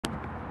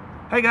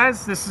Hey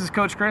guys, this is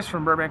Coach Chris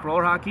from Burbank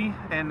Roller Hockey,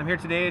 and I'm here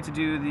today to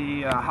do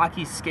the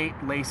hockey skate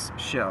lace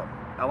show.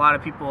 A lot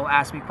of people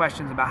ask me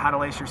questions about how to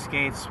lace your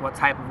skates, what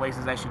type of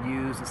laces I should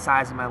use, the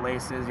size of my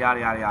laces,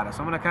 yada yada yada. So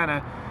I'm going to kind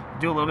of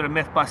do a little bit of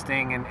myth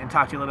busting and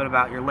talk to you a little bit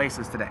about your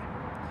laces today.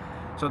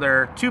 So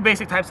there are two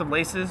basic types of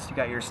laces. You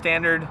got your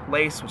standard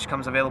lace, which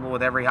comes available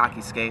with every hockey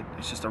skate.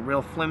 It's just a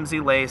real flimsy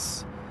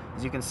lace.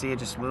 As you can see, it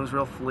just moves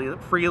real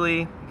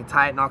freely. You can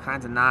tie it in all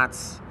kinds of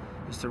knots.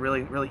 Just a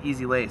really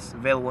easy lace,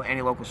 available at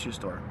any local shoe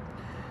store.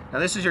 Now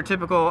this is your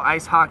typical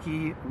ice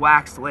hockey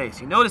waxed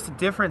lace. You notice the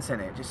difference in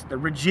it, just the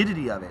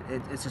rigidity of it.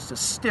 It's just a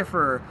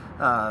stiffer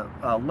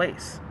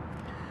lace.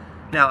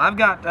 Now I've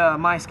got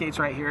my skates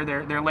right here.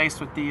 They're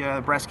laced with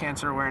the breast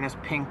cancer awareness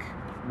pink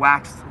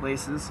waxed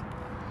laces.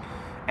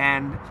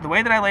 And the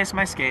way that I lace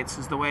my skates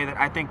is the way that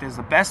I think is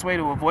the best way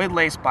to avoid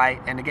lace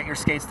bite and to get your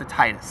skates the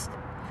tightest.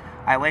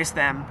 I lace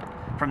them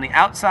from the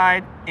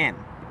outside in,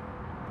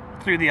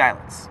 through the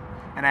eyelets.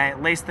 And I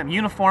lace them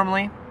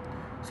uniformly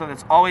so that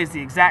it's always the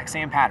exact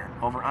same pattern.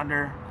 Over,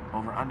 under,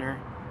 over, under,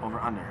 over,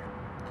 under.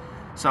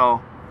 So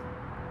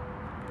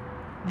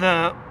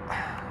the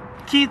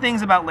key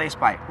things about lace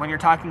bite when you're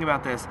talking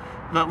about this,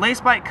 the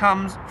lace bite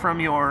comes from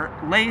your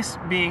lace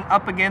being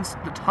up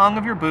against the tongue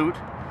of your boot,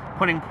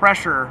 putting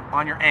pressure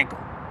on your ankle.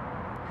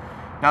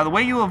 Now the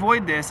way you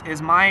avoid this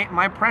is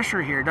my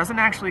pressure here doesn't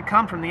actually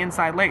come from the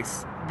inside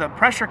lace. The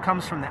pressure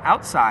comes from the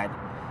outside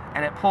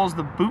and it pulls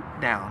the boot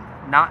down,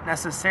 not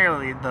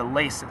necessarily the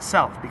lace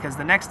itself, because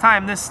the next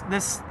time this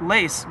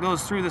lace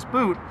goes through this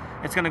boot,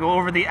 it's going to go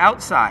over the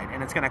outside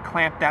and it's going to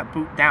clamp that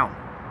boot down.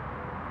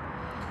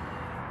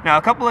 Now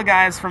a couple of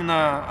guys from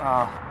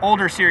the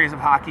older series of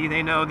hockey,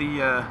 they know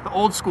the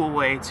old school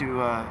way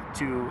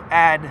to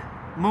add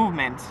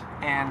movement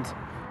and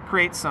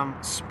create some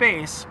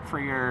space for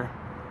your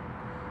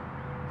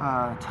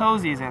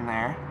toesies in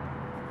there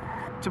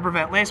to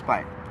prevent lace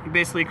bite. You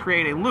basically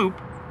create a loop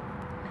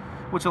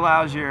which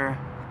allows your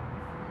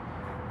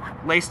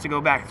lace to go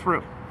back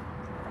through.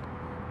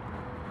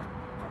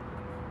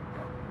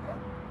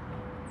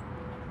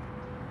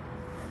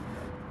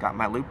 Got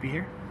my loopy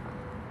here.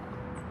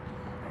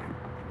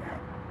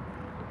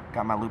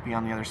 Got my loopy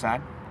on the other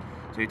side.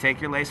 So you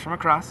take your lace from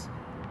across,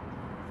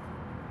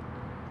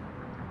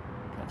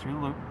 cut through the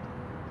loop,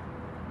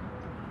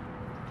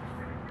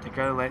 take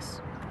out the lace,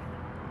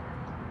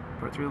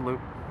 put it through the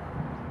loop,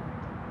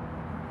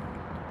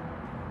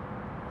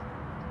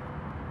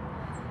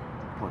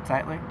 pull it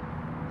tightly,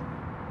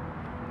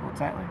 pull it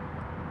tightly.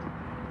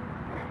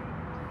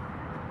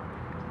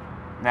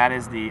 That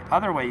is the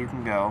other way you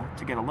can go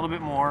to get a little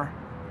bit more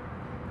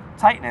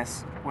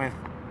tightness with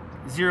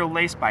zero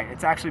lace bite.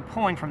 It's actually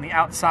pulling from the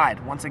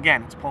outside. Once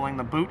again, it's pulling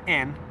the boot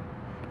in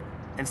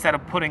instead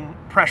of putting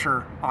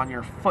pressure on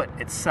your foot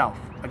itself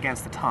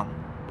against the tongue.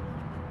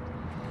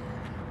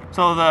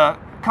 So the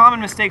common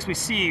mistakes we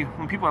see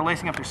when people are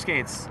lacing up their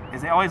skates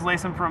is they always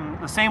lace them from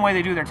the same way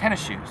they do their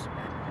tennis shoes.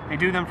 They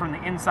do them from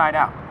the inside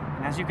out.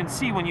 And as you can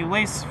see, when you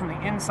lace from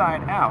the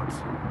inside out,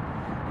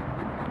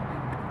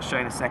 I'll show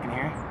you in a second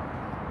here.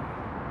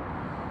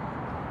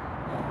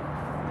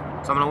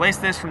 So I'm going to lace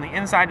this from the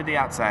inside to the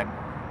outside.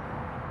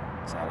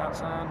 Inside,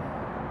 outside.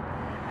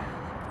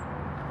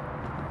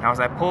 Now as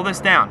I pull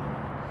this down,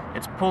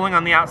 it's pulling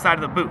on the outside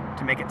of the boot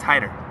to make it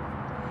tighter.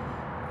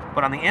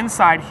 But on the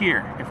inside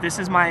here, if this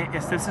is my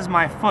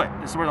foot,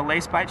 this is where the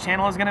lace bite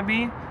channel is going to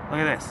be. Look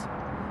at this.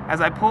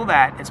 As I pull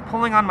that, it's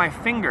pulling on my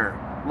finger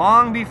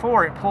long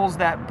before it pulls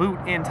that boot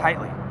in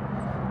tightly.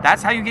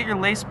 That's how you get your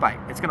lace bite.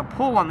 It's going to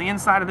pull on the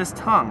inside of this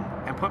tongue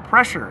and put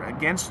pressure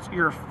against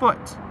your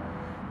foot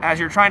as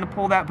you're trying to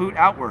pull that boot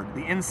outward.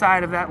 The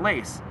inside of that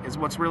lace is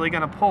what's really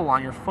going to pull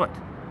on your foot.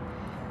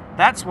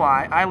 That's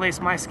why I lace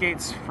my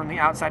skates from the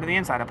outside to the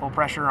inside. I pull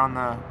pressure on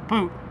the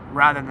boot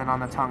rather than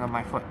on the tongue of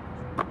my foot.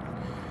 All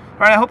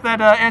right, I hope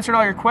that answered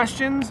all your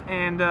questions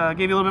and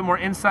gave you a little bit more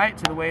insight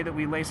to the way that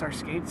we lace our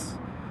skates.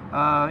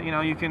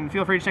 You can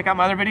feel free to check out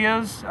my other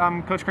videos.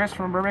 I'm Coach Chris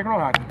from Burbank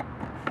Roller Hockey.